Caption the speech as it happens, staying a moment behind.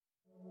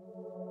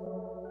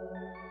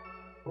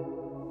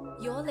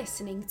You're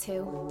listening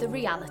to The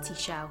Reality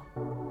Show,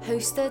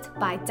 hosted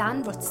by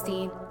Dan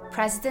Rutstein,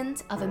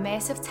 president of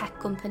immersive tech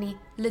company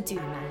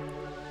Laduma.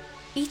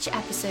 Each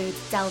episode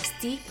delves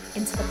deep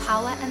into the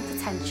power and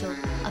potential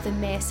of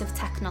immersive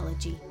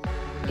technology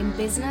in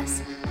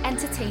business,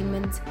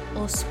 entertainment,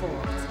 or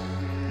sport,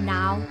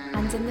 now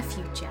and in the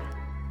future.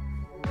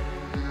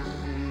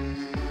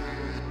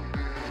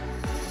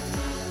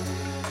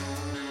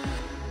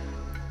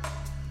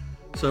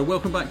 So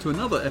welcome back to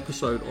another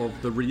episode of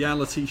The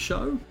Reality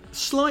Show.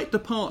 Slight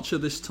departure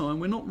this time.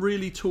 We're not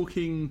really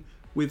talking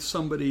with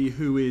somebody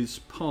who is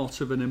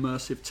part of an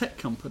immersive tech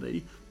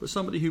company, but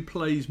somebody who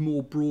plays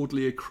more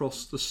broadly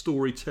across the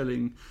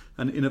storytelling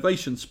and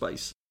innovation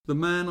space. The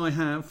man I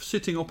have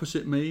sitting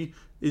opposite me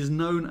is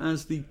known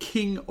as the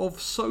King of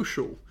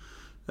Social.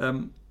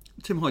 Tim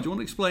Hyde, do you want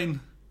to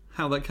explain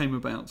how that came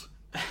about?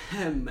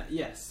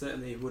 Yes,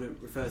 certainly wouldn't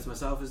refer to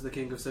myself as the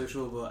King of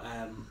Social, but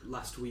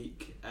last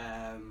week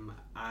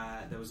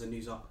there was a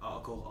news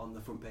article on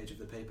the front page of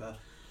the paper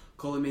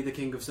calling me the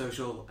King of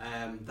Social.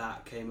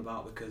 That came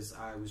about because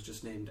I was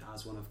just named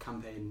as one of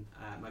Campaign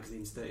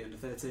magazine's 30 under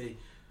 30.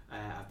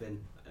 I've been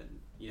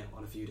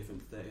on a few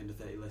different 30 under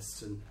 30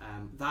 lists, and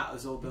that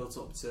has all built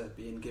up to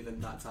being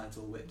given that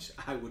title, which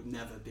I would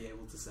never be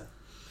able to say.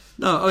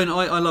 No, I mean,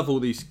 I love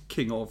all these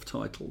King of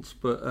titles,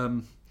 but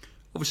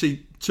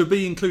obviously, to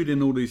be included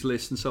in all these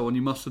lists and so on,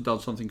 you must have done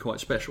something quite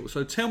special.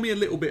 So tell me a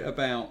little bit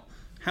about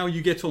how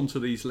you get onto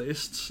these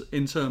lists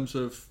in terms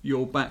of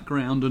your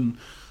background and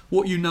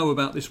what you know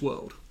about this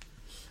world.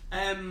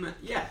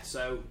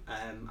 So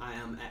I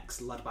am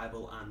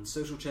ex-Ladbible and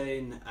Social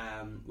Chain,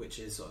 which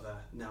is sort of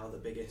now the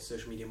biggest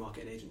social media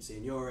marketing agency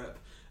in Europe.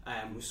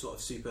 We're sort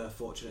of super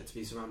fortunate to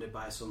be surrounded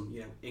by some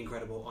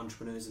incredible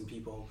entrepreneurs and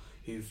people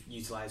who've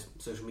utilised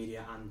social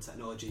media and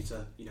technology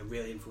to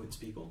really influence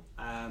people.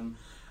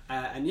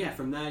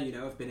 From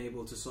there, I've been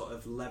able to sort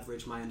of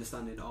leverage my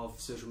understanding of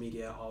social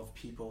media, of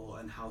people,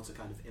 and how to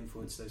kind of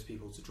influence those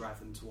people to drive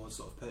them towards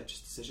sort of purchase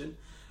decision.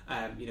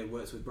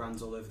 Worked with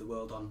brands all over the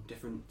world on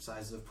different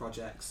sizes of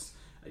projects.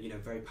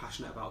 Very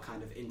passionate about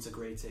kind of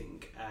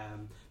integrating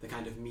the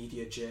kind of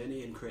media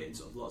journey and creating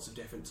sort of lots of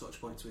different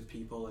touch points with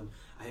people. And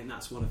I think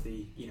that's one of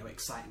the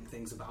exciting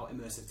things about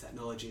immersive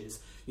technology is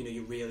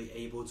you're really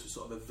able to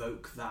sort of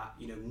evoke that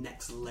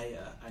next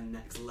layer and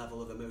next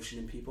level of emotion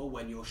in people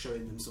when you're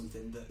showing them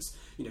something that's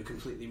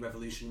completely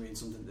revolutionary and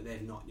something that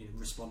they've not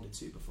responded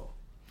to before.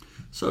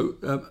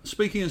 So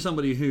speaking as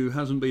somebody who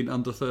hasn't been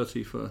under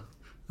 30 for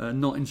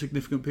not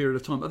insignificant period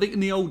of time, I think in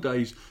the old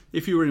days,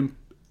 if you were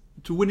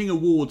to winning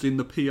awards in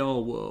the PR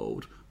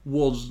world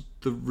was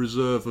the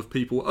reserve of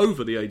people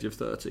over the age of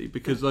 30,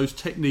 because those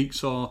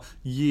techniques are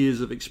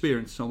years of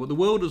experience. But the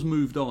world has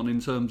moved on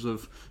in terms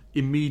of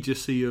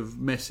immediacy of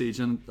message,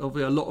 and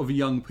obviously a lot of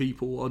young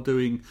people are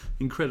doing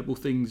incredible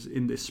things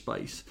in this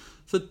space.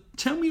 So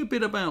tell me a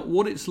bit about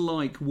what it's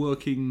like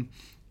working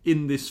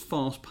in this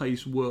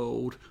fast-paced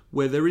world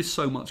where there is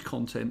so much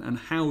content and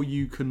how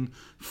you can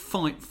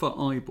fight for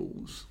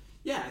eyeballs.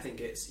 Yeah, I think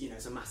it's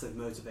it's a massive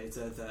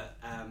motivator that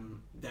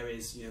there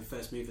is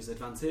first movers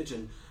advantage,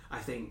 and I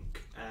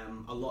think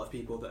a lot of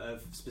people that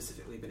have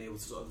specifically been able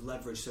to sort of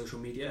leverage social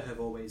media have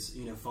always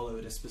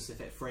followed a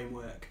specific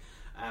framework.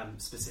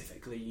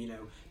 Specifically,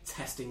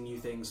 testing new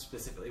things,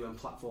 specifically when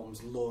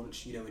platforms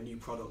launch, a new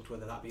product,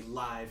 whether that be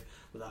live,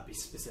 whether that be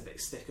specific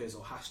stickers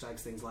or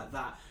hashtags, things like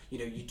that,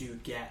 you do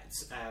get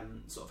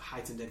sort of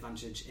heightened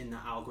advantage in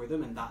that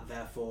algorithm, and that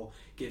therefore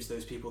gives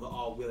those people that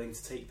are willing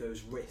to take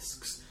those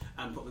risks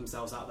and put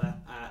themselves out there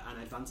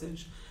an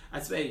advantage.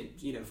 I'd say,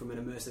 from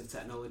an immersive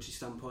technology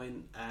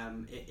standpoint,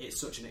 it's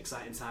such an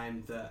exciting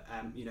time that,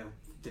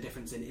 the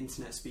difference in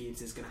internet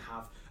speeds is going to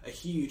have a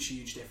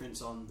huge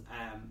difference on,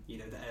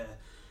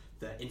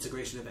 the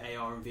integration of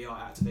AR and VR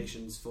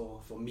activations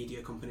for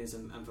media companies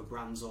and for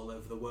brands all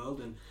over the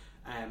world. And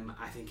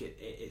I think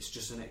it's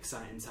just an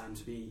exciting time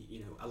to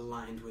be,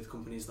 aligned with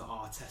companies that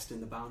are testing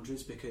the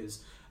boundaries,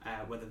 because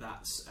whether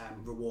that's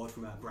reward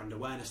from a brand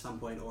awareness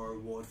standpoint or a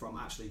reward from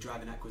actually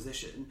driving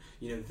acquisition,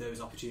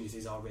 those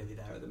opportunities are really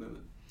there at the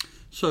moment.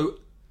 So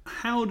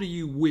how do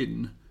you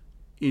win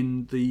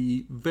in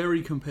the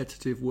very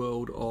competitive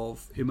world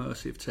of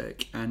immersive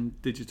tech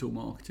and digital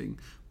marketing?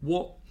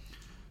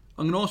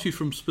 I'm going to ask you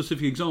from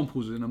specific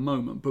examples in a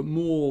moment, but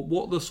more,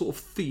 what are the sort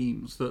of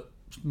themes that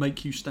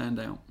make you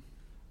stand out?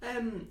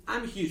 I'm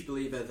a huge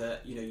believer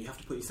that you have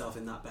to put yourself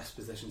in that best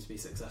position to be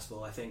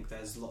successful. I think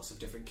there's lots of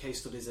different case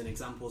studies and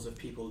examples of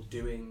people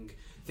doing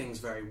things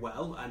very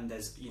well, and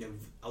there's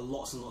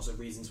lots and lots of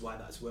reasons why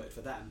that's worked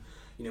for them.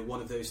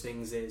 One of those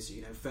things is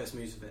first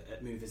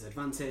movers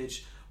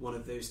advantage. One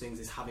of those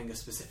things is having a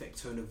specific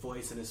tone of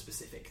voice and a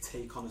specific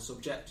take on a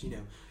subject. You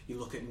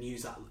look at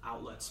news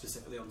outlets,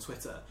 specifically on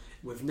Twitter.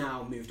 We've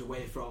now moved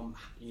away from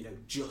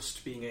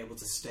just being able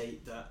to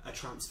state that a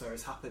transfer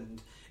has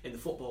happened in the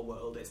football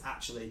world. It's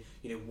actually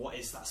what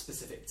is that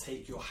specific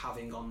take you're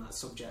having on that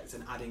subject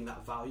and adding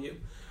that value.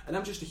 And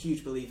I'm just a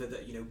huge believer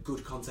that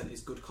good content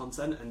is good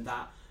content, and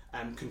that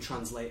can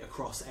translate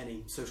across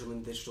any social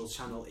and digital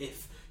channel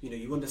if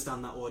you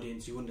understand that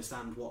audience, you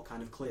understand what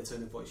kind of clear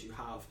tone of voice you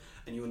have,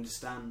 and you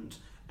understand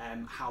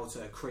how to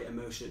create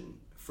emotion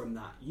from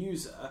that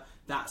user.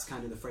 That's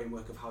kind of the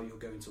framework of how you're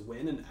going to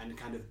win, and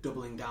kind of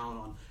doubling down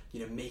on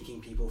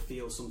making people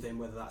feel something,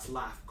 whether that's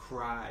laugh,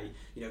 cry,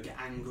 get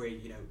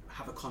angry,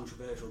 have a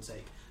controversial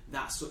take.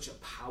 That's such a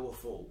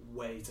powerful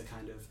way to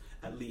kind of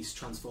at least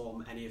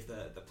transform any of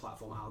the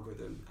platform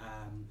algorithm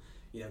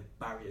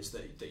barriers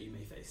that you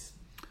may face.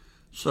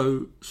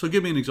 So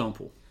give me an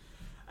example.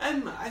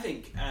 I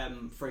think,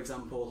 for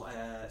example,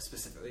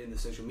 specifically in the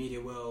social media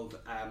world,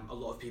 a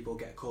lot of people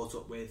get caught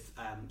up with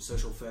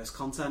social first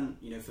content.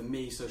 For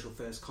me, social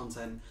first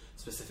content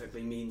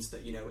specifically means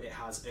that it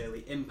has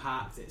early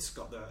impact. It's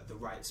got the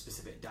right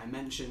specific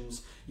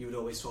dimensions. You would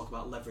always talk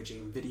about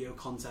leveraging video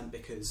content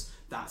because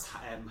that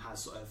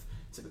has sort of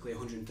typically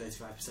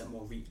 135%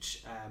 more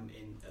reach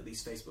in at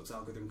least Facebook's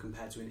algorithm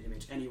compared to an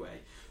image anyway.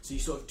 So you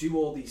sort of do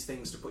all these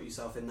things to put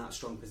yourself in that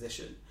strong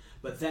position.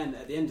 But then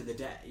at the end of the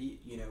day,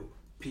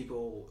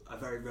 people are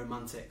very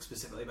romantic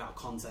specifically about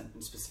content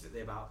and specifically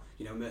about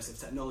immersive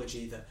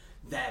technology, that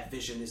their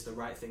vision is the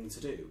right thing to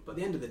do. But at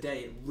the end of the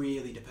day, it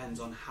really depends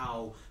on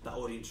how that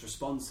audience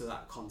responds to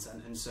that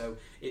content, and so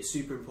it's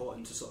super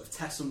important to sort of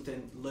test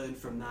something, learn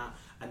from that,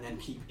 and then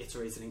keep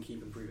iterating and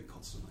keep improving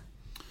constantly.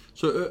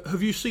 So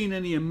have you seen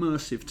any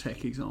immersive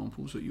tech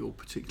examples that you're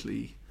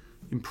particularly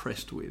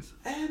impressed with?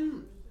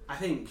 I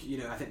think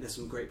there's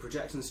some great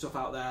projection stuff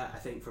out there. I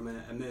think from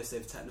an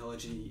immersive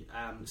technology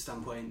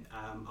standpoint,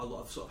 a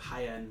lot of sort of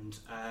high-end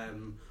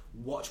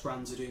watch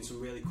brands are doing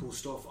some really cool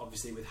stuff.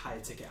 Obviously, with higher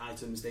ticket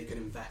items, they can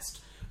invest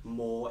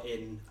more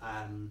in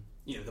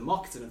the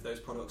marketing of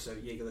those products. So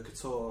Jaeger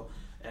LeCoultre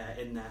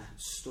in their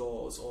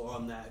stores or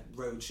on their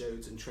road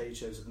shows and trade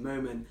shows at the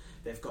moment,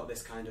 they've got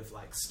this kind of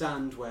like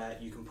stand where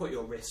you can put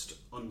your wrist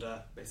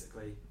under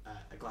basically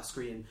a glass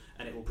screen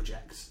and it will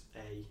project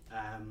a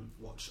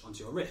watch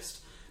onto your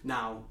wrist.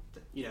 Now,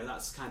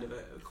 that's kind of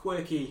a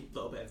quirky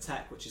little bit of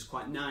tech, which is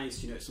quite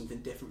nice. It's something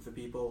different for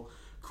people,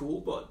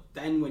 cool. But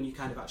then when you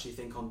kind of actually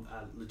think on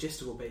a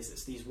logistical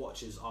basis, these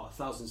watches are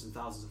thousands and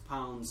thousands of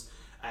pounds.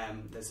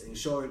 There's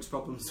insurance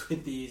problems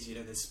with these.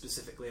 There's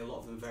specifically a lot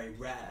of them very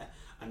rare,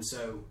 and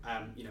so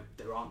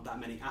there aren't that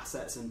many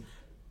assets, and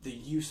the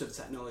use of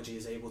technology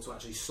is able to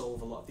actually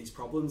solve a lot of these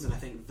problems. And I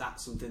think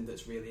that's something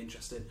that's really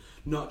interesting.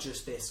 Not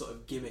just this sort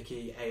of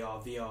gimmicky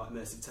AR, VR,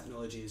 immersive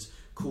technology is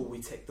cool,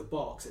 we tick the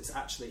box. It's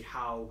actually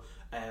how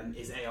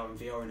is AR and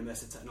VR and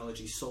immersive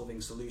technology solving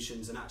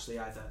solutions and actually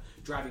either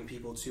driving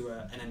people to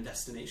an end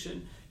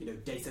destination,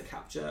 data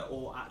capture,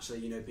 or actually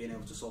being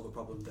able to solve a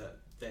problem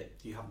that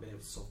you haven't been able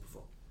to solve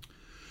before.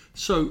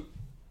 So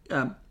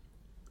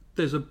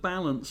there's a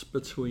balance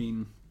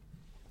between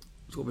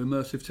sort of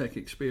immersive tech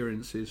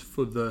experiences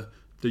for the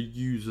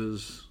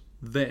users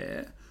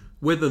there,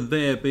 whether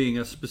there being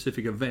a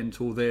specific event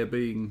or there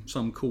being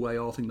some cool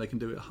AR thing they can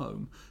do at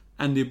home,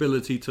 and the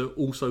ability to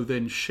also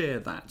then share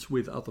that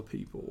with other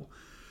people.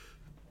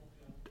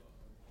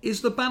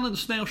 Is the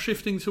balance now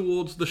shifting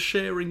towards the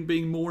sharing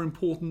being more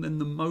important than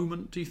the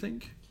moment, do you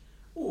think?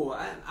 Oh,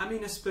 I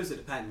mean, I suppose it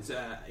depends.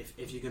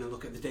 If you're going to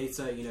look at the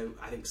data,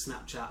 I think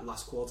Snapchat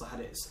last quarter had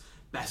its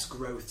best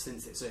growth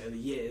since its early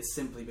years,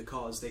 simply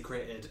because they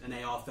created an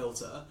AR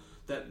filter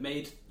that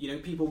made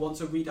people want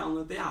to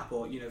re-download the app,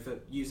 or for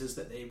users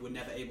that they were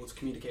never able to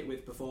communicate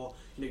with before,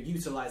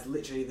 utilized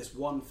literally this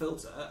one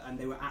filter, and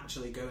they were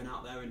actually going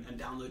out there and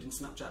downloading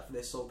Snapchat for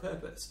this sole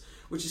purpose,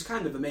 which is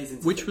kind of amazing.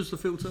 Which was the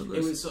filter?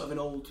 It was sort of an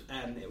old,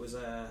 it was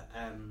a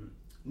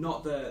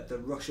not the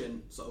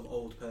Russian sort of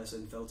old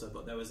person filter,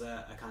 but there was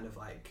a kind of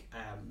like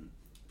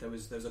there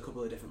was a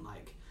couple of different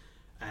like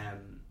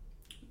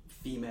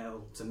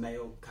female to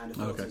male kind of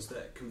filters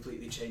that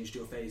completely changed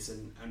your face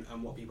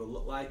and what people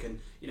look like, and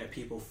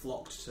people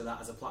flocked to that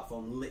as a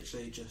platform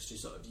literally just to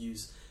sort of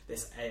use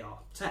this AR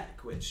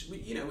tech, which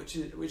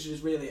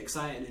is really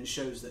exciting and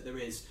shows that there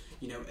is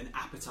an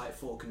appetite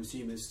for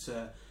consumers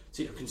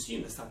to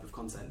consume this type of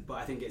content. But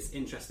I think it's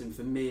interesting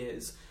for me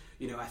is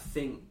I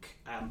think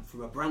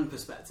from a brand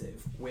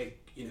perspective, we're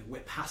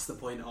past the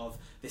point of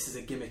this is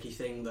a gimmicky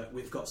thing that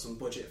we've got some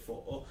budget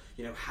for.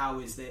 How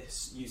is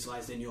this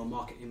utilised in your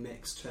marketing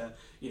mix to,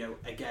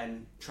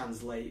 again,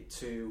 translate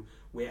to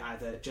we're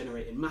either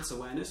generating mass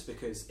awareness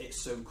because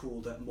it's so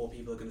cool that more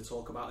people are going to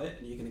talk about it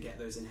and you're going to get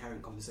those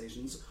inherent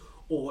conversations,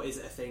 or is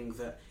it a thing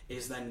that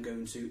is then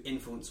going to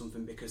influence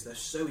something because they're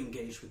so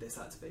engaged with this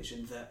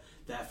activation that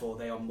therefore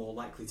they are more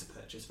likely to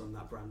purchase from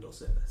that brand or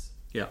service?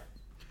 Yeah.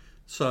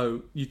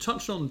 So you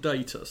touched on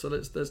data, so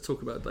let's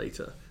talk about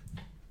data.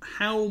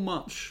 How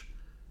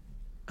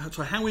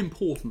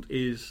important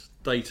is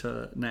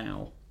data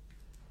now?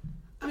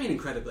 I mean,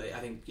 incredibly. I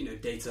think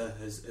data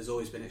has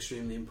always been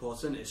extremely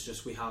important. It's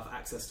just we have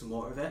access to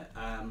more of it.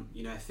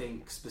 I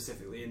think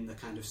specifically in the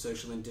kind of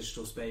social and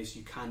digital space,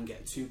 you can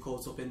get too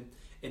caught up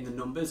in the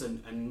numbers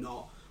and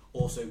not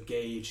also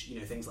gauge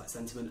things like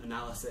sentiment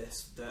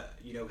analysis that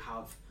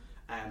have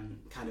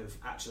kind of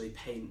actually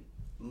paint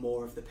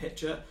more of the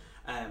picture.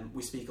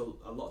 We speak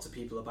a lot to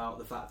people about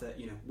the fact that,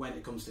 when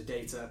it comes to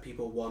data,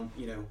 people want,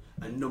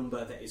 a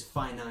number that is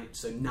finite,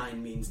 so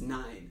 9 means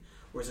 9.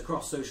 Whereas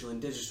across social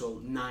and digital,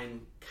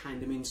 9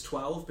 kind of means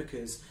 12,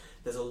 because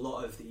there's a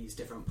lot of these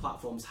different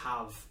platforms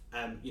have,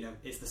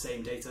 it's the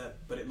same data,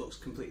 but it looks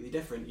completely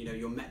different.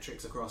 Your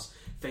metrics across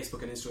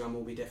Facebook and Instagram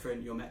will be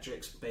different. Your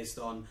metrics based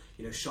on,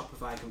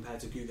 Shopify compared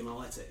to Google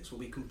Analytics will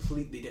be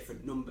completely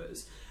different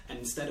numbers. And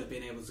instead of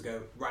being able to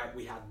go, right,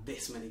 we had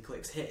this many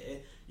clicks here,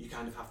 you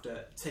kind of have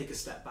to take a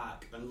step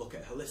back and look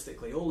at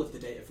holistically all of the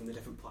data from the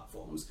different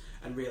platforms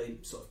and really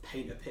sort of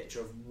paint a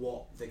picture of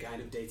what the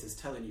kind of data is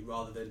telling you,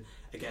 rather than,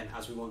 again,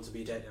 as we want to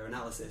be data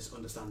analysis,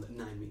 understand that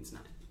 9 means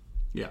 9.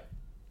 Yeah.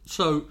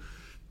 So,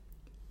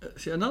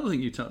 see, another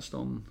thing you touched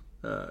on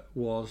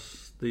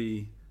was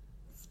the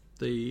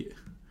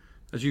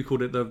as you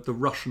called it, the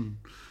Russian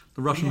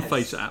Yes.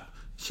 Face app.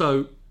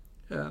 So,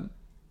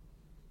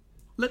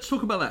 let's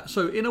talk about that.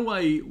 So, in a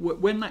way,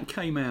 when that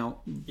came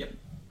out, Yep.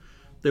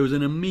 there was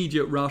an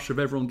immediate rush of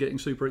everyone getting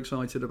super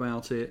excited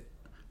about it.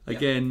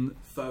 Again,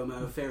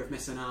 FOMO, fear of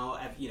missing out.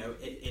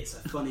 It's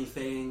a funny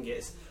thing.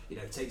 It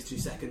takes 2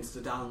 seconds to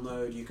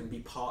download. You can be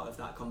part of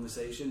that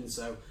conversation.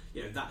 So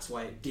that's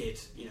why it did.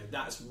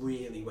 That's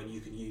really when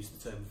you can use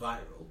the term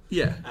viral.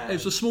 Yeah,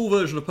 it's a small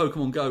version of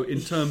Pokemon Go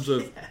in terms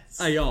of Yes.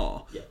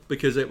 AR, Yeah.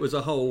 because it was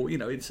a whole.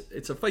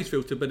 It's a face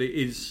filter, but it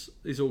is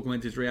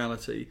augmented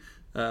reality,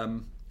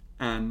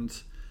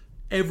 and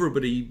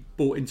everybody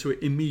bought into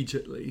it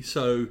immediately.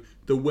 So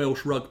the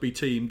Welsh rugby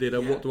team did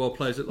a what do our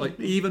players look like?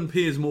 Even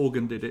Piers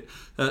Morgan did it.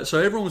 So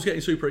everyone was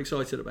getting super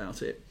excited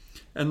about it.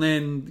 And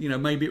then,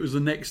 maybe it was the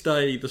next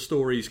day the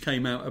stories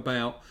came out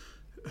about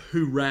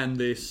who ran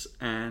this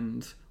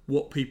and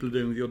what people are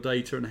doing with your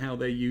data and how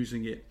they're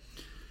using it.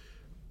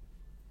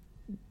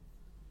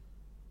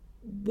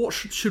 What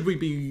should we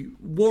be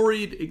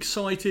worried,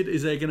 excited?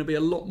 Is there going to be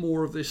a lot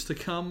more of this to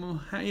come?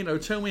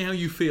 Tell me how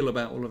you feel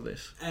about all of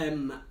this. I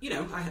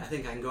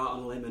think I can go out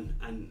on a limb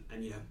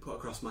and put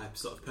across my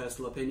sort of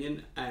personal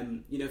opinion.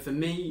 For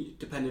me,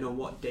 depending on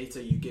what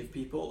data you give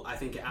people, I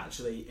think it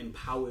actually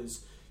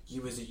empowers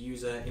you as a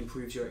user,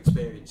 improves your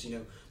experience.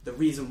 The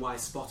reason why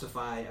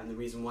Spotify and the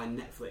reason why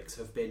Netflix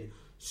have been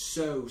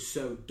so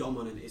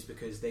dominant is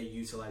because they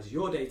utilize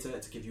your data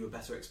to give you a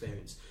better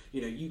experience.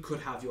 You could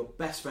have your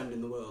best friend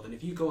in the world, and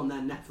if you go on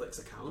their Netflix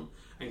account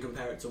and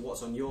compare it to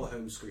what's on your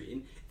home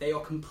screen, they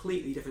are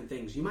completely different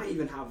things. You might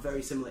even have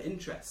very similar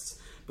interests,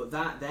 but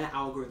their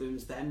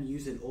algorithms, them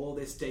using all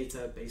this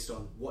data based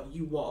on what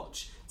you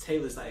watch,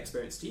 tailors that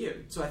experience to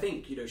you. So I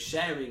think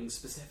sharing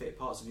specific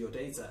parts of your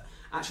data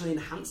actually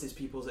enhances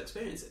people's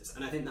experiences,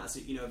 and I think that's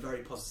a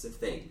very positive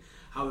thing.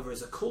 However,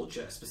 as a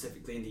culture,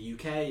 specifically in the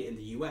UK, in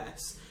the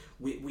US,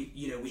 we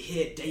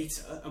hear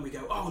data and we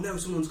go, oh no,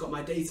 someone's got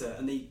my data,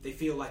 and they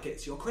feel like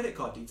it's your credit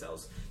card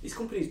details. These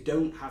companies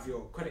don't have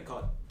your credit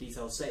card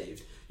details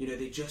saved.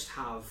 They just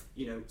have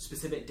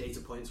specific data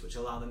points which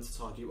allow them to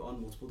target you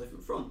on multiple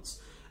different fronts.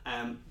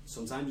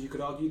 Sometimes you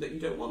could argue that you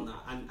don't want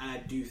that, and I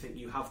do think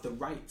you have the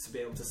right to be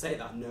able to say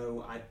that,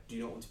 no, I do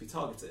not want to be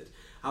targeted.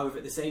 However,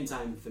 at the same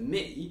time, for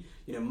me,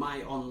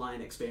 my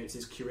online experience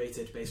is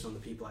curated based on the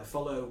people I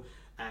follow.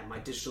 My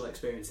digital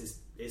experience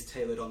is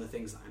tailored on the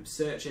things that I'm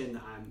searching,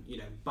 that I'm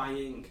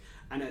buying,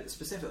 and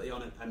specifically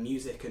on a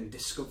music and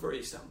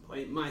discovery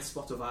standpoint, my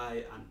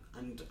Spotify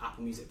and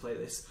Apple Music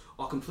playlists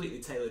are completely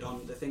tailored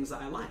on the things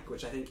that I like,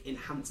 which I think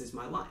enhances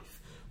my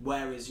life.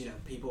 Whereas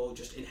people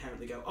just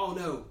inherently go, oh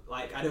no,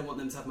 like I don't want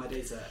them to have my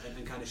data,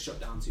 and kind of shut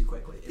down too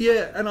quickly.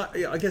 Yeah, and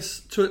I guess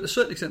to a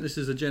certain extent this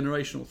is a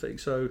generational thing.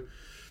 So,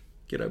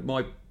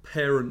 my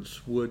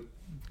parents would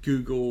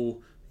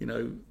Google,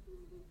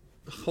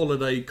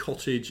 holiday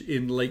cottage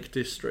in Lake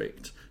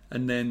District,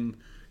 and then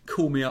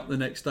call me up the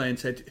next day and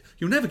said,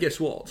 you'll never guess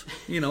what.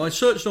 I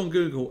searched on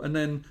Google, and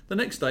then the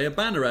next day a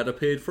banner ad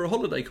appeared for a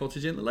holiday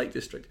cottage in the Lake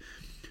District.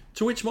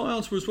 To which my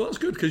answer was, well, that's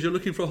good, because you're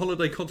looking for a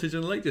holiday cottage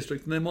in the Lake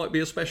District and there might be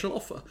a special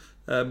offer.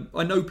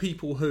 I know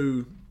people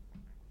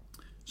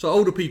so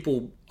older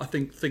people, I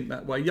think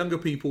that way. Younger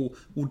people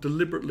will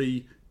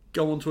deliberately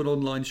go onto an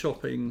online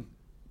shopping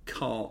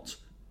cart,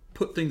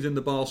 put things in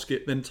the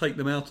basket, then take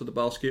them out of the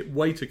basket,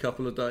 wait a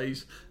couple of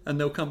days, and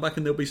they'll come back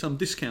and there'll be some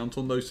discount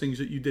on those things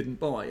that you didn't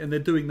buy. And they're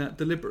doing that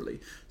deliberately.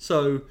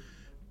 So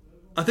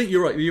I think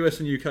you're right. The US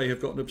and UK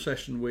have got an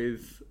obsession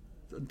with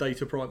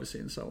data privacy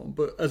and so on.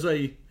 But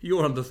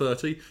you're under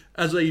 30,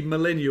 as a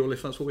millennial,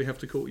 if that's what we have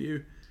to call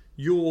you,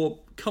 you're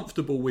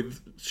comfortable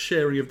with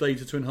sharing of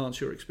data to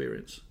enhance your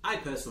experience. I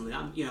personally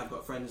am. I've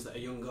got friends that are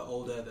younger,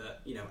 older,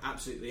 that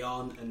absolutely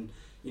aren't, and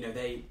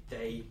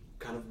they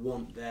kind of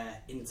want their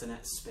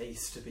internet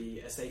space to be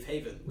a safe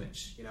haven,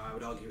 which I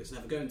would argue it's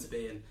never going to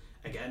be. And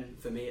again,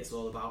 for me, it's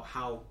all about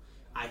how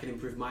I can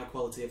improve my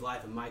quality of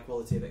life and my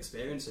quality of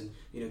experience, and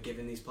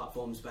giving these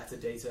platforms better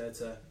data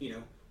to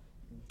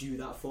do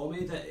that for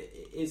me, that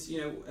is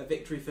a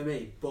victory for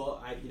me. But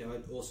I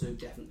also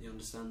definitely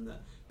understand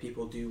that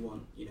people do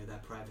want their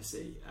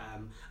privacy,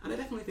 and I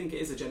definitely think it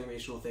is a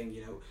generational thing.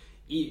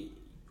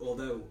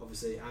 although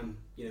obviously I'm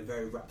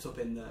very wrapped up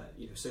in the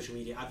social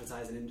media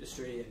advertising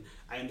industry, and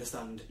I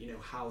understand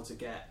how to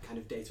get kind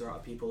of data out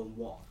of people and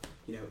what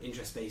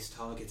interest-based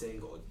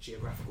targeting or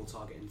geographical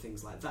targeting,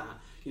 things like that.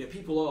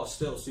 People are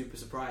still super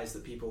surprised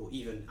that people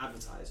even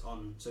advertise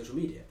on social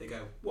media. They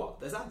go, "What?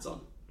 There's ads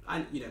on?"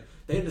 And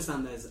they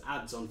understand there's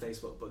ads on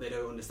Facebook, but they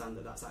don't understand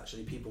that that's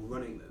actually people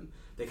running them.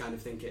 They kind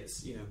of think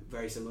it's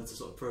very similar to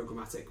sort of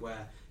programmatic,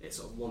 where it's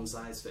sort of one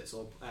size fits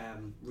all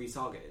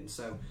retargeting.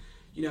 So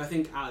I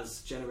think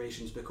as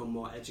generations become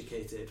more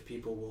educated,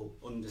 people will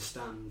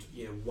understand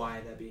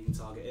why they're being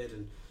targeted.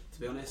 And to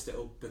be honest,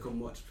 it'll become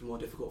much more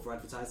difficult for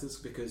advertisers,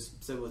 because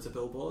similar to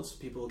billboards,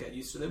 people will get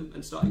used to them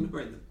and start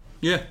ignoring them.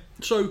 Yeah.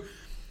 So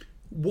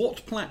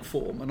what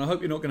platform, and I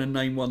hope you're not going to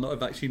name one that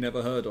I've actually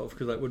never heard of,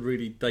 because that would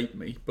really date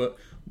me, but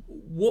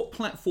what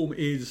platform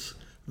is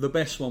the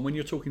best one when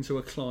you're talking to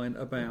a client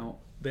about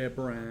their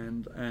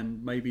brand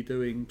and maybe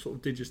doing sort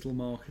of digital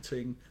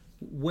marketing?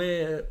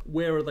 Where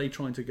are they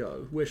trying to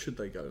go? Where should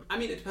they go? I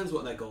mean, it depends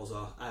what their goals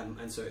are,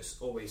 and so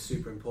it's always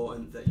super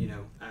important that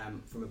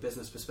from a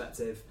business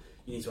perspective,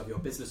 you need to have your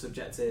business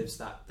objectives.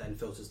 That then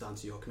filters down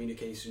to your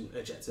communication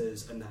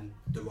objectives, and then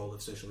the role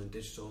of social and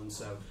digital. And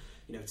so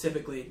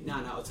typically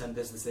 9 out of 10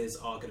 businesses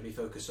are going to be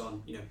focused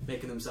on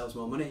making themselves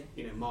more money.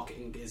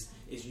 Marketing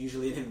is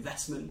usually an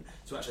investment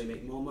to actually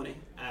make more money,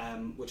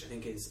 which I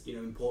think is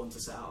important to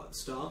set out at the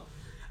start.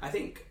 I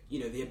think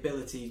the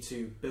ability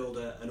to build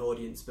an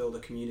audience, build a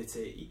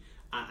community,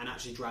 and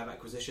actually drive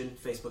acquisition.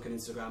 Facebook and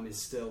Instagram is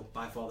still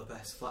by far the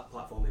best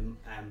platform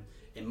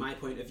in my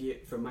point of view.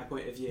 From my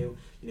point of view,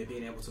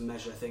 being able to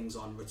measure things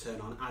on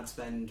return on ad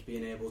spend,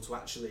 being able to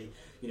actually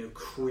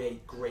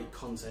create great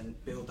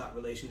content, build that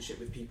relationship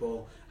with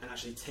people, and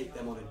actually take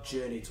them on a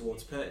journey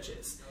towards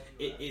purchase.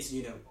 It is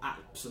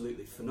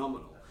absolutely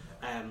phenomenal.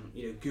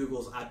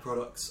 Google's ad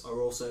products are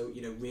also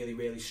really,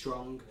 really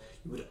strong.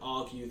 You would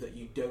argue that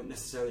you don't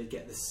necessarily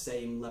get the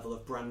same level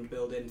of brand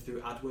building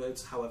through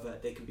AdWords, however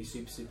they can be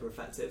super, super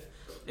effective.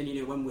 And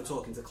when we're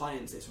talking to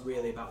clients, it's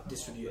really about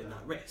distributing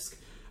that risk.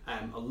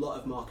 A lot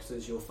of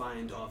marketers you'll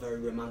find are very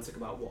romantic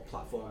about what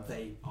platform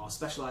they are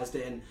specialised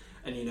in,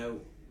 and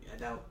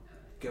they'll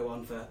go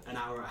on for an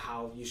hour at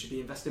how you should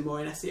be investing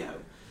more in SEO.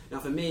 Now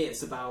for me,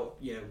 it's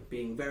about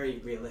being very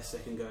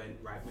realistic and going,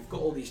 right, we've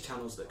got all these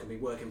channels that can be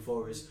working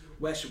for us.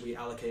 Where should we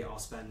allocate our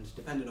spend?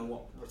 Depending on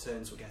what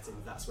returns we're getting,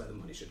 that's where the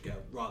money should go,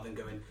 rather than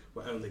going,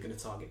 we're only going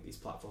to target these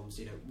platforms.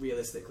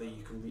 Realistically,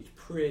 you can reach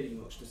pretty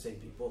much the same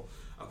people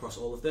across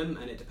all of them,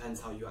 and it depends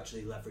how you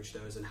actually leverage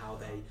those and how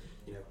they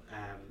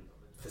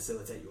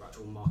facilitate your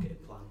actual marketing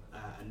plan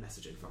and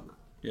messaging from that.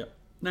 Yeah.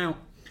 Now,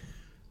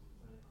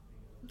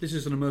 this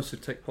is an immersive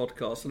tech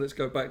podcast, so let's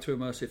go back to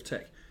immersive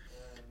tech.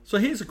 So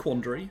here's a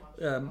quandary.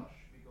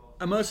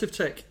 Immersive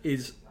tech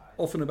is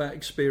often about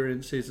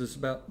experiences. It's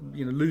about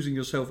losing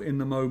yourself in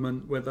the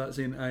moment, whether that's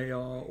in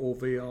AR or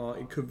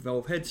VR. It could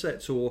involve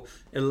headsets or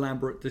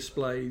elaborate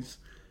displays.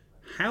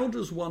 How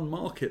does one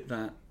market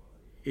that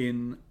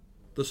in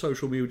the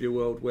social media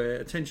world, where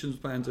attention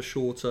spans are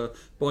shorter?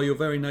 By your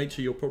very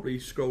nature, you're probably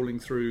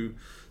scrolling through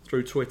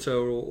Twitter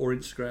or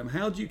Instagram.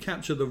 How do you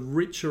capture the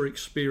richer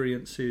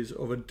experiences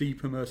of a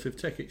deep immersive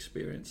tech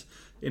experience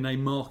in a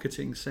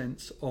marketing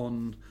sense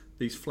on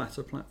these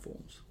flatter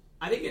platforms?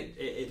 I think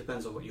it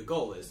depends on what your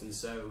goal is, and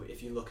so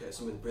if you look at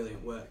some of the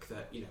brilliant work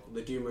that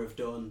Laduma have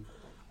done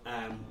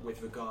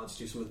with regards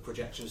to some of the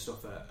projection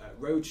stuff at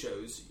road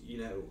shows,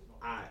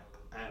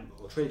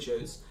 or trade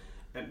shows,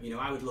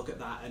 I would look at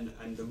that,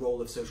 and the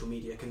role of social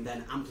media can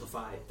then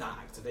amplify that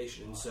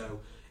activation.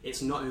 So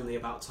it's not only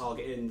about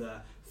targeting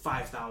the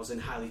 5,000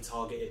 highly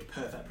targeted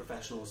perfect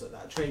professionals at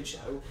that trade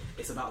show,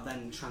 it's about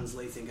then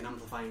translating and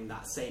amplifying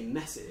that same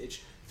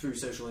message through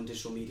social and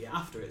digital media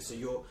after it. So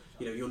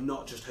you're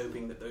not just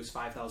hoping that those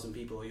 5,000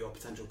 people are your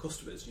potential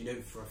customers.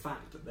 For a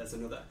fact that there's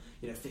another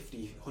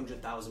 50,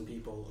 100,000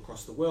 people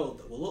across the world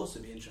that will also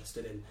be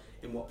interested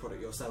in what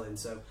product you're selling.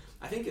 So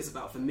I think it's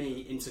about, for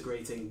me,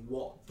 integrating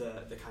what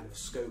the kind of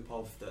scope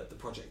of the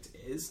project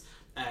is,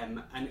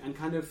 and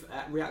kind of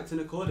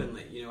reacting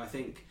accordingly. I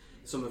think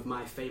some of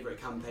my favourite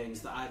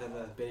campaigns that I've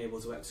ever been able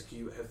to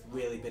execute have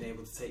really been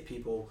able to take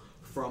people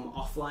from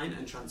offline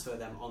and transfer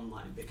them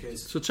online.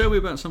 So tell me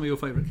about some of your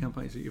favourite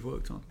campaigns that you've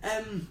worked on.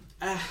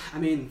 I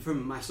mean,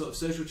 from my sort of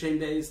social chain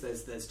days,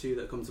 there's two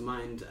that come to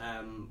mind.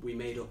 We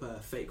made up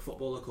a fake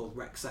footballer called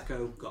Rex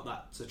Secco, got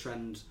that to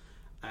trend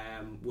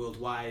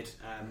worldwide.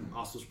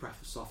 Arsenal's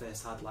press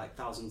office had like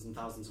thousands and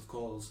thousands of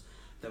calls.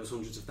 There was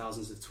hundreds of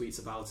thousands of tweets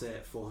about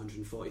it,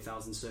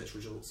 440,000 search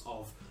results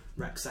of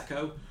Rex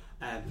Secco.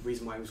 The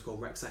reason why it was called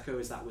Rex Secco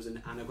is that was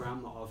an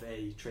anagram of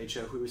a trade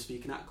show we were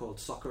speaking at called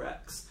Soccer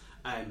X,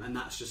 and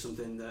that's just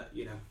something that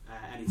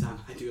anytime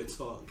I do a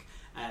talk,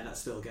 that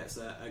still gets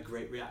a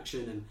great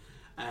reaction.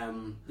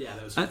 And there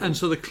was. And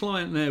so the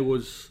client there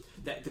was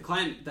the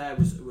client there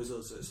was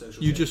also a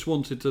social. You just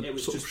wanted to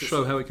sort of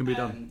show how it can be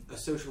done. A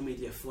social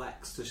media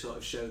flex to sort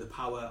of show the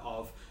power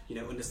of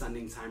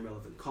understanding time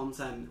relevant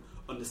content,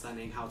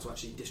 understanding how to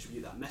actually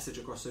distribute that message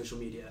across social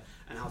media,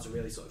 and how to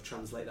really sort of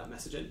translate that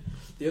message in.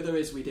 The other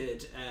is we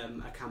did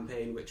a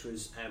campaign which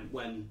was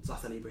when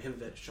Zlatan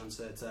Ibrahimovic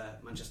transferred to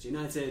Manchester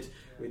United.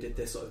 We did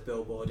this sort of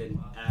billboard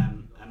in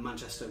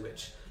Manchester,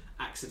 which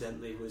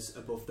accidentally was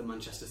above the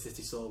Manchester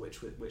City store, which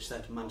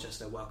said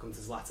 "Manchester, welcome to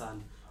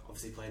Zlatan."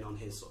 Obviously, playing on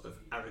his sort of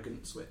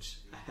arrogance, which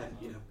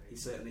he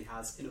certainly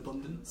has in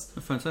abundance.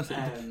 Fantastic.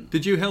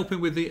 Did you help him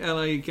with the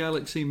LA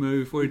Galaxy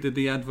move, where he did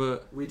the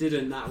advert? We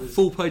didn't. That was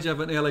full-page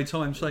advert in the LA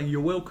Times saying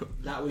 "You're welcome."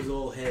 That was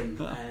all him.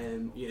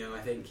 I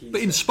think he's.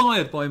 But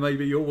inspired by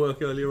maybe your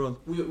work earlier on.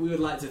 We would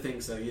like to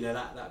think so.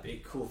 That'd be a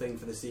cool thing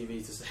for the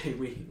CV to say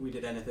we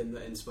did anything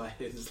that inspired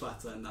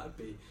Zlatan.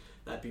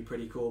 That'd be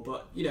pretty cool.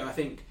 But I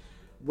think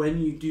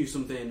when you do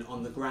something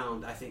on the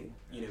ground, I think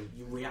you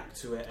react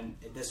to it, and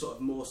there's sort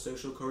of more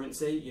social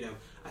currency.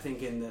 I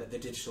think in the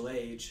digital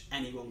age,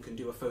 anyone can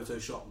do a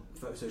Photoshop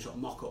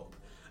mock-up,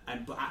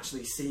 but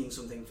actually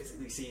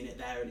physically seeing it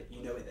there, and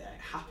it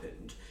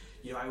happened.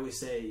 I always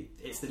say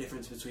it's the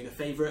difference between a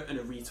favourite and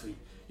a retweet.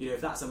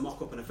 If that's a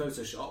mock-up and a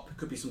Photoshop, it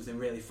could be something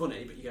really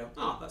funny, but you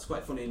go, that's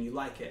quite funny, and you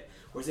like it.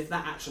 Whereas if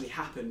that actually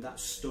happened,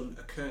 that stunt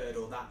occurred,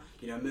 or that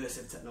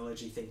immersive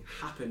technology thing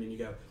happened, and you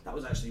go, that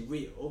was actually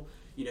real,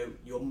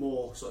 you're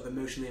more sort of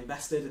emotionally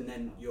invested, and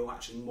then you're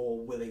actually more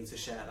willing to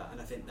share that.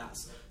 And I think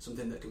that's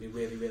something that can be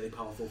really, really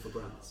powerful for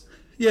brands.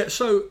 Yeah,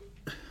 so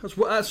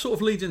that sort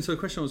of leads into a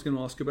question I was going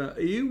to ask about.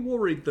 Are you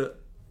worried that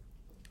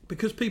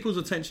because people's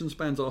attention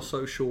spans are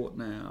so short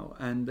now,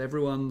 and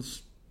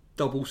everyone's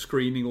double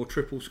screening or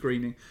triple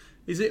screening,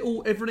 is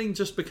everything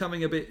just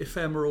becoming a bit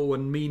ephemeral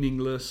and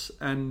meaningless,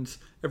 and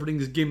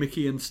everything's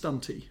gimmicky and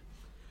stunty?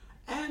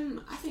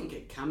 I think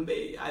it can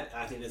be.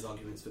 I think there's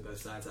arguments for both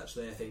sides,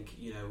 actually. I think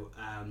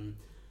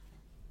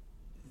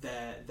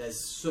there's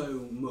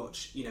so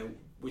much.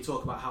 We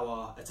talk about how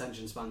our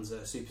attention spans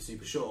are super,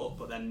 super short,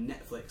 but then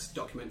Netflix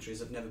documentaries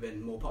have never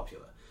been more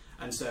popular.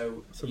 And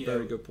so that's a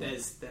very good point.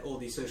 There's all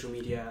these social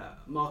media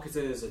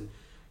marketers and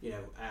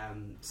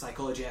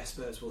psychology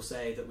experts will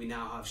say that we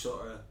now have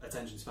shorter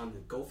attention span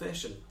than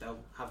goldfish, and they'll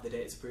have the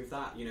data to prove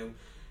that.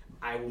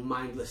 I will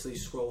mindlessly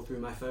scroll through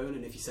my phone,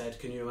 and if you said,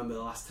 can you remember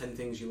the last 10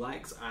 things you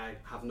liked, I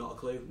have not a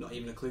clue, not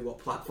even a clue what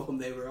platform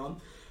they were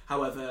on.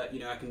 However,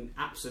 I can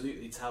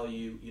absolutely tell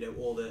you,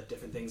 all the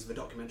different things of a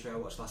documentary I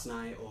watched last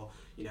night, or,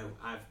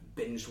 I've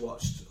binge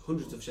watched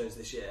hundreds of shows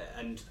this year,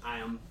 and I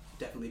am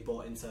definitely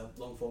bought into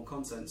long form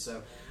content.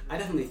 So I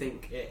definitely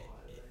think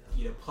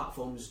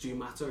platforms do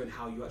matter, and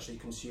how you actually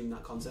consume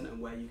that content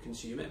and where you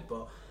consume it.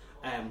 But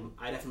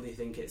I definitely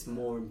think it's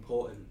more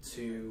important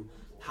to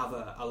have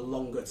a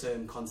longer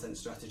term content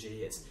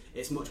strategy.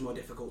 It's much more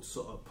difficult to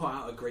sort of put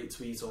out a great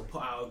tweet or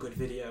put out a good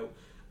video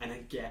and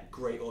then get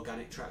great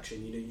organic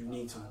traction. You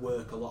need to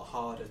work a lot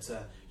harder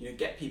to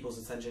get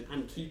people's attention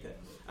and keep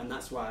it. And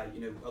that's why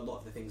a lot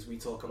of the things we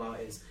talk about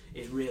is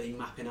really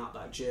mapping out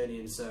that journey.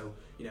 And so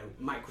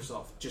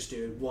Microsoft just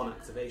doing one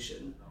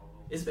activation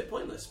is a bit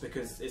pointless,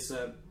 because it's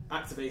a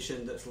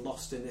activation that's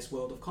lost in this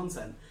world of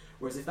content.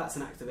 Whereas if that's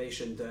an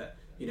activation that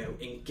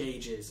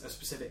engages a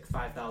specific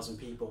 5,000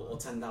 people or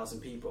 10,000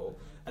 people,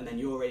 and then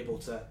you're able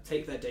to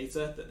take their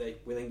data that they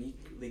willingly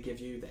give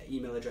you, their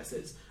email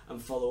addresses,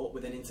 and follow up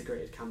with an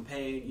integrated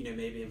campaign,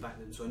 maybe invite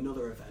them to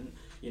another event,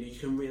 you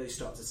can really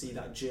start to see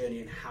that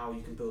journey and how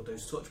you can build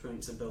those touch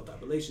points and build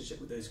that relationship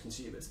with those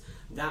consumers.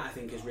 That, I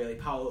think, is really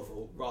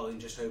powerful, rather than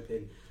just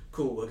hoping,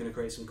 cool, we're going to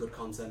create some good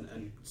content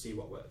and see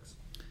what works.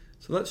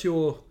 So that's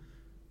your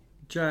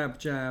jab,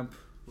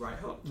 right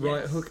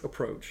hook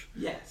approach.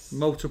 Yes.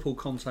 Multiple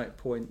contact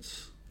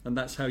points, and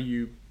that's how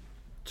you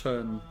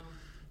turn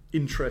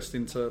interest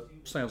into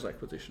sales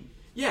acquisition.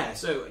 Yeah,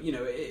 so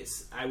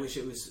I wish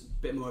it was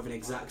a bit more of an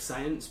exact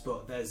science,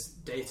 but there's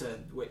data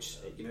which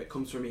it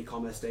comes from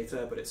e-commerce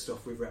data, but it's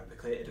stuff we've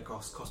replicated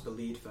across cost per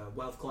lead for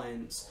wealth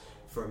clients,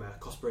 from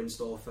cost per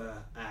install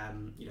for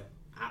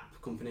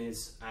app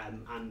companies,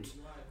 and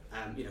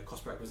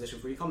cost per acquisition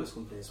for e-commerce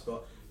companies.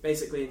 But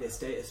basically, this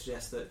data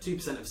suggests that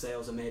 2% of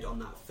sales are made on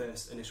that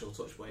first initial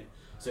touch point.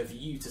 So for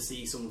you to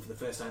see someone for the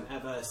first time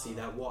ever, see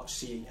their watch,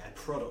 see a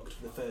product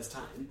for the first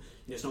time,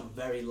 it's not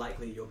very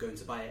likely you're going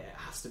to buy it. It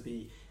has to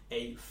be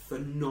a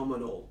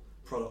phenomenal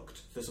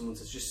product for someone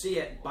to just see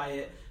it, buy it.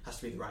 It has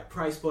to be the right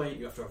price point.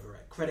 You have to have the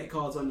right credit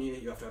cards on you.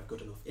 You have to have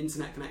good enough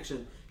internet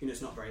connection.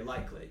 It's not very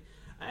likely.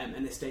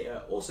 And this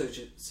data also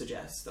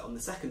suggests that on the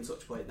second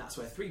touch point, that's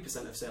where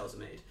 3% of sales are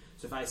made.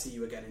 So if I see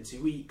you again in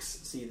 2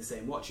 weeks, see the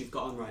same watch you've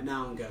got on right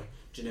now, and go,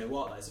 do you know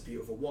what, that's a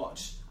beautiful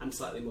watch, I'm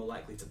slightly more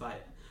likely to buy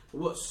it.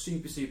 But what's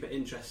super, super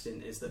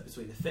interesting is that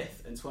between the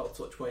 5th and 12th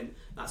touch point,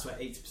 that's where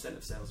 80%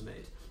 of sales are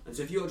made. And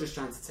so if you're just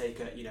trying to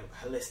take a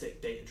holistic,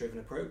 data-driven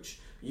approach,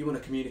 you want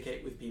to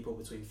communicate with people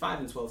between 5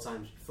 and 12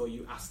 times before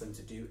you ask them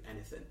to do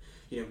anything.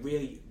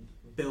 Really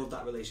build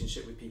that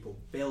relationship with people,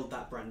 build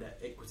that brand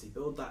equity,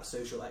 build that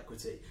social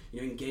equity,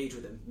 engage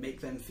with them, make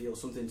them feel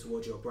something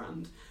towards your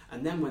brand.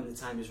 And then when the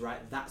time is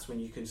right, that's when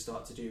you can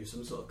start to do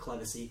some sort of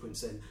clever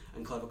sequencing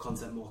and clever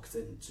content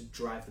marketing to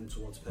drive them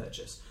towards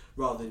purchase,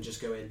 rather than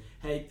just going,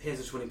 hey, here's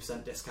a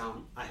 20%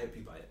 discount, I hope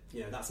you buy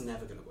it. That's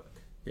never going to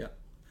work. Yeah.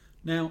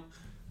 Now,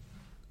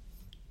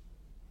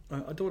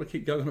 I don't want to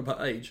keep going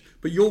about age,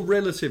 but you're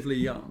relatively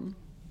young,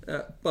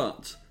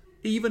 but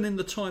even in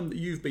the time that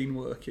you've been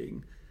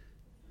working,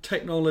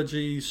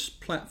 technologies,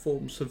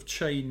 platforms have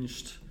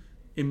changed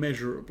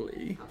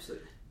immeasurably.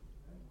 Absolutely.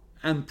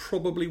 And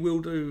probably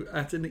will do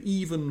at an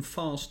even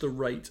faster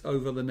rate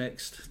over the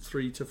next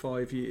 3 to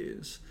 5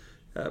 years.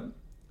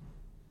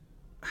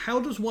 How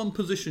does one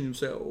position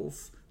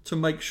himself to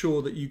make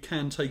sure that you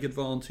can take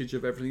advantage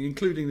of everything,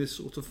 including this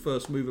sort of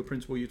first mover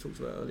principle you talked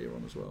about earlier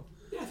on as well?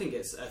 Yeah, I think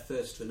it's a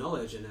thirst for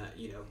knowledge, and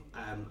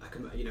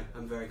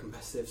I'm very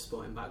competitive,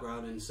 sporting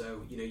background, and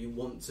so you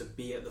want to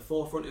be at the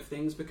forefront of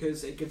things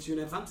because it gives you an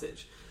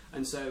advantage.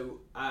 And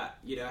so I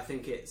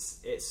think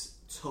it's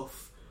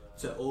tough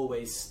to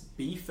always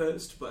be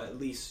first, but at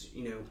least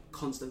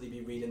constantly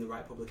be reading the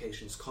right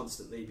publications,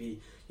 constantly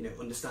be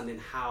understanding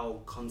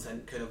how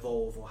content can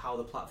evolve, or how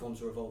the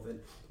platforms are evolving,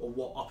 or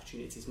what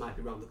opportunities might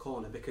be around the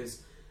corner.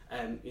 Because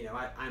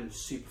I'm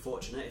super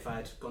fortunate. If I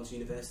had gone to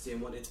university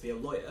and wanted to be a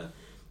lawyer,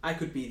 I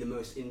could be the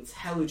most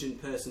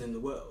intelligent person in the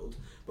world,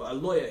 but a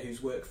lawyer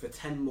who's worked for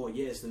 10 more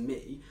years than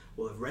me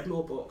will have read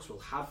more books, will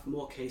have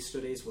more case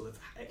studies, will have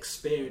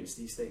experienced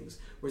these things.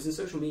 Whereas in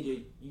social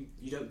media,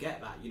 you don't get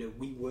that.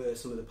 We were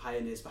some of the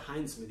pioneers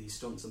behind some of these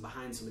stunts and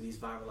behind some of these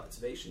viral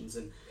activations,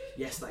 and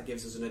yes, that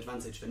gives us an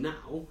advantage for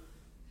now,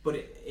 but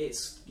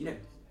it's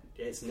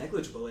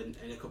negligible in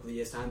a couple of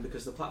years' time,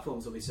 because the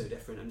platforms will be so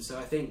different. And so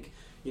I think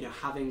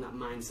having that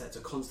mindset to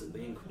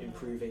constantly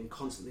improving,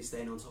 constantly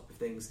staying on top of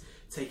things,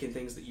 taking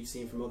things that you've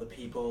seen from other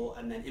people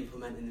and then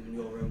implementing them in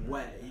your own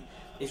way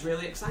is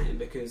really exciting,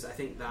 because I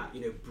think that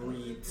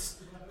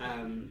breeds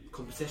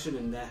competition,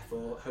 and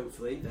therefore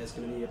hopefully there's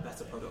going to be a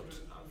better product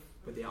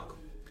with the outcome.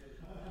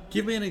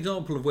 Give me an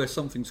example of where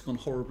something's gone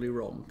horribly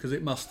wrong, because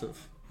it must have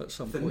at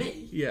some point. For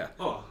me? Yeah.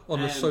 On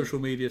a social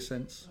media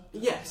sense.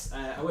 Yes,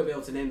 I won't be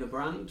able to name the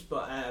brand,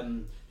 but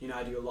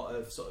I do a lot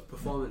of sort of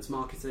performance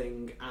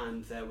marketing,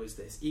 and there was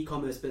this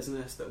e-commerce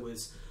business that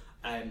was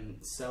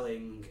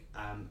selling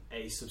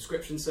a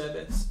subscription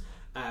service,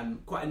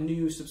 quite a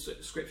new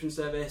subscription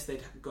service.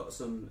 They'd got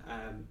some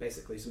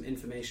basically some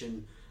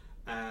information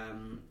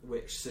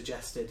which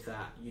suggested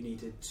that you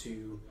needed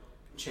to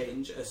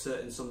change a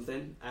certain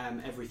something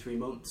every 3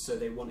 months. So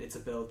they wanted to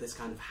build this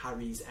kind of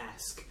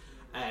Harry's-esque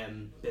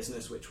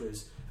business, which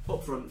was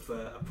upfront for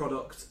a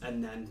product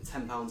and then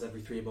 £10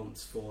 every 3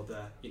 months for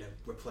the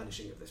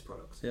replenishing of this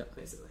product,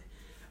 basically.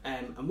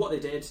 And what they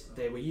did,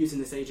 they were using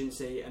this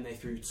agency, and they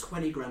threw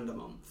 20 grand a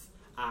month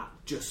at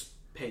just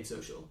paid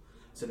social.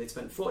 So they'd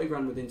spent 40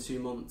 grand within 2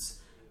 months.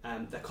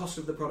 Their cost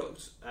of the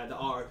product, the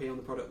RRP on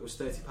the product was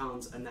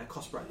 £30, and their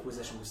cost per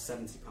acquisition was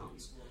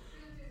 £70,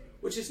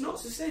 which is not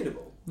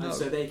sustainable. No. And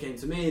so they came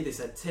to me, they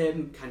said,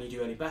 Tim, can you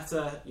do any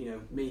better?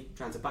 Me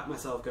trying to back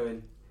myself,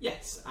 going,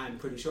 yes, I'm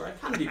pretty sure I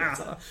can do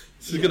better.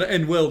 This is going to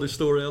end well, this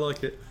story, I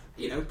like it.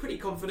 Pretty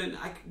confident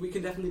we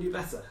can definitely do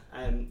better.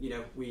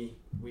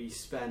 We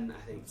spent,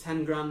 I think,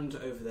 10 grand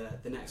over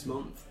the next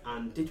month,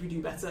 and did we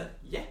do better?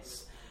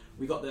 Yes.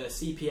 We got the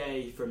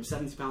CPA from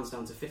 £70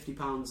 down to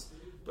 £50,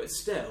 but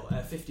still,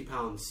 at £50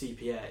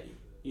 CPA,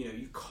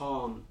 you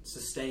can't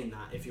sustain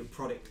that if your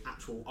product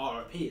actual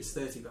RRP is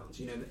 £30.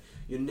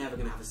 You're never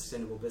going to have a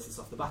sustainable business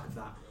off the back of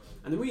that.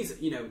 And the reason,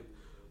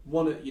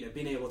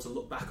 being able to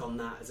look back on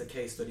that as a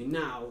case study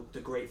now,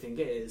 the great thing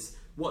is,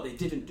 what they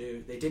didn't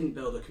do, they didn't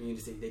build a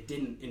community, they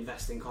didn't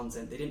invest in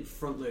content, they didn't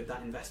front load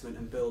that investment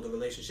and build a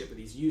relationship with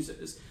these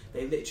users.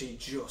 They literally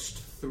just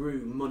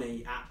threw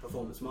money at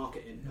performance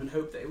marketing and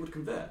hoped that it would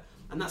convert.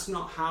 And that's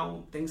not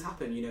how things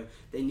happen.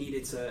 They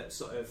needed to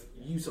sort of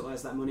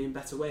utilise that money in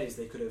better ways.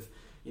 They could have,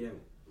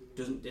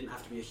 didn't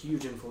have to be a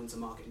huge influencer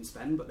marketing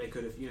spend, but they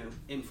could have,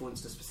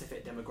 influenced a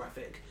specific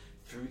demographic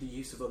through the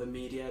use of other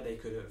media. They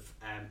could have,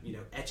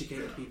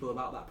 educated people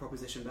about that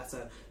proposition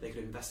better. They could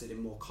have invested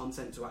in more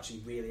content to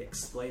actually really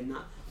explain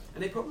that.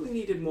 And they probably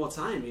needed more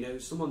time.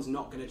 Someone's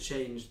not going to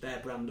change their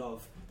brand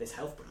of this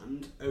health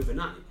brand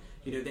overnight.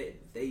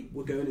 They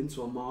were going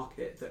into a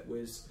market that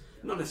was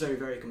not necessarily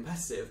very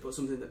competitive, but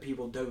something that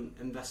people don't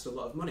invest a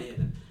lot of money in.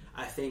 And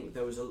I think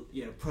there was a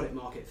product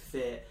market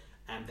fit,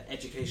 and the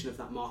education of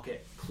that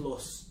market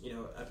plus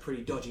a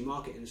pretty dodgy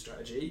marketing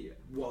strategy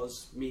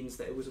means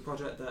that it was a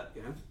project that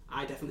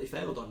I definitely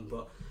failed on.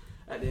 But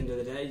at the end of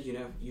the day,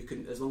 you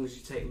can, as long as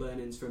you take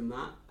learnings from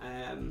that,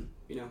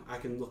 I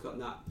can look at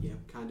that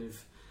kind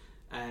of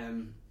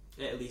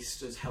it at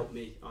least has helped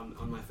me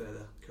on my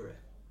further career.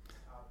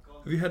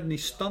 Have you had any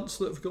stunts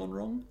that have gone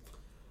wrong?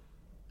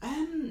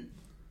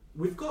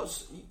 We've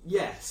got,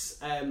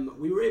 yes.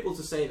 We were able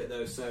to save it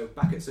though. So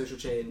back at Social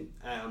Chain,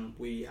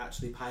 we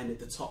actually pioneered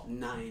the top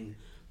 9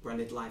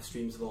 branded live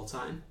streams of all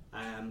time,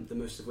 the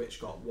most of which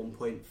got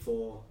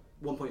 1.4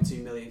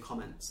 1.2 million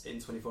comments in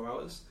 24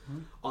 hours.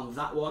 On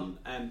that one,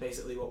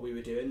 basically what we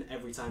were doing,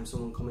 every time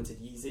someone commented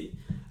Yeezy,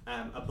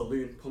 a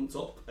balloon pumped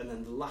up, and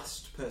then the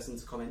last person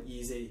to comment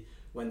Yeezy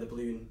when the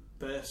balloon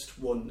burst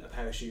won a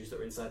pair of shoes that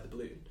were inside the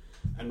balloon.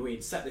 And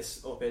we'd set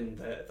this up in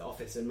the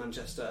office in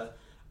Manchester,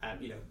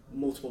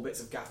 multiple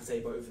bits of gaffer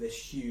tape over this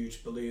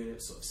huge balloon. It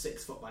was sort of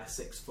 6 foot by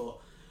 6 foot.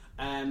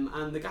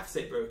 And the gaffer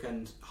tape broke,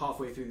 and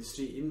halfway through the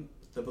stream,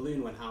 the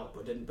balloon went out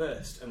but didn't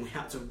burst, and we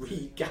had to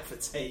re-gaffer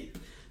tape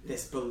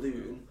this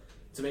balloon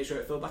to make sure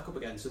it filled back up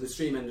again. So the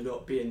stream ended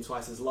up being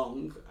twice as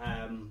long,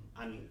 and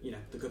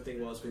the good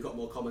thing was we got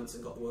more comments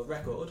and got the world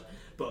record.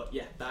 But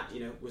yeah, that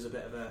was a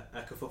bit of a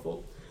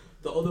kerfuffle.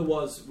 The other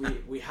was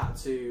we had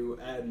to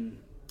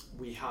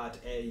we had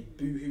a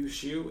boohoo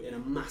shoe in a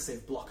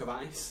massive block of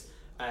ice,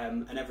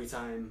 and every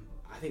time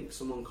I think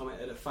someone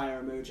commented a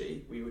fire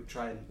emoji, we would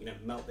try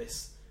and melt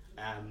this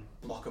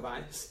block of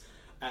ice.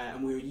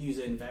 And we were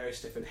using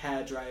various different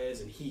hair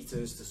dryers and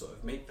heaters to sort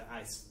of make the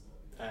ice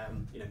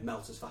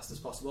melt as fast as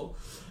possible.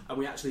 And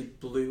we actually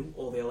blew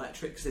all the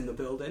electrics in the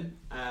building,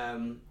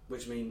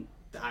 which means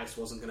the ice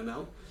wasn't going to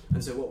melt.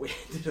 And so what we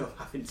ended up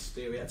having to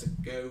do, we had to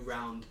go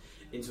round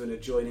into an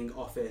adjoining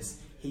office,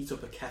 heat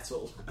up a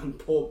kettle and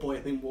pour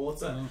boiling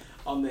water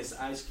on this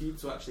ice cube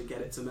to actually get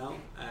it to melt,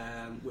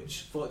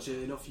 which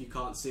fortunately enough you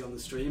can't see on the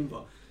stream,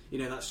 but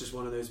that's just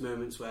one of those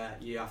moments where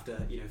you have to,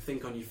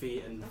 think on your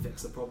feet and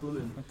fix the problem.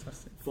 And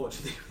fantastic.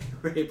 Fortunately,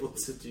 we were able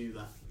to do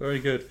that. Very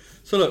good.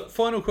 So look,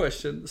 final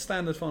question, the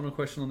standard final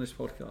question on this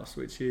podcast,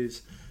 which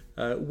is,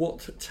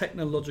 what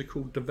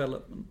technological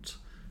development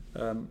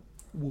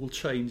will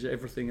change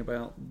everything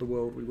about the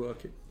world we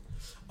work in?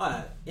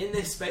 In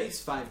this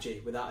space,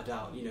 5G, without a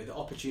doubt. The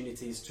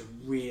opportunities to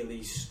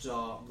really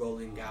start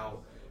rolling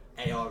out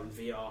AR and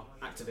VR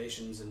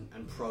activations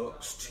and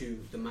products to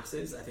the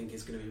masses, I think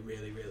is going to be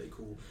really, really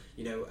cool.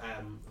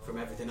 From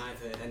everything I've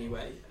heard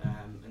anyway,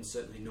 and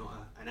certainly not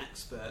an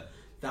expert,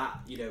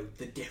 that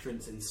the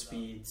difference in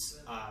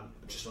speeds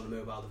just on a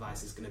mobile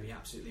device is going to be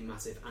absolutely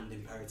massive and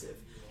imperative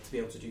to be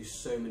able to do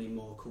so many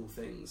more cool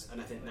things. And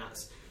I think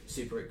that's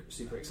super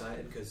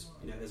exciting because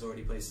there's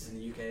already places in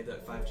the UK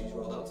that 5G's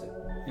rolled out to.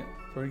 Yeah,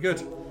 very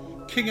good.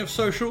 King of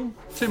Social,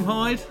 Tim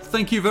Hyde,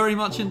 thank you very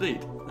much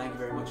indeed. Thank you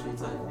very much for your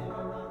time.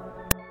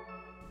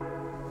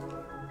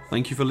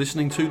 Thank you for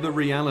listening to The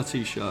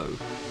Reality Show.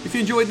 If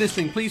you enjoyed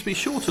listening, please be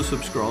sure to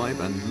subscribe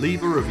and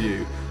leave a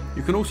review.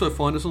 You can also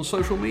find us on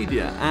social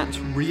media at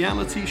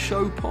Reality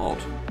Show Pod.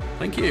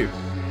 Thank you.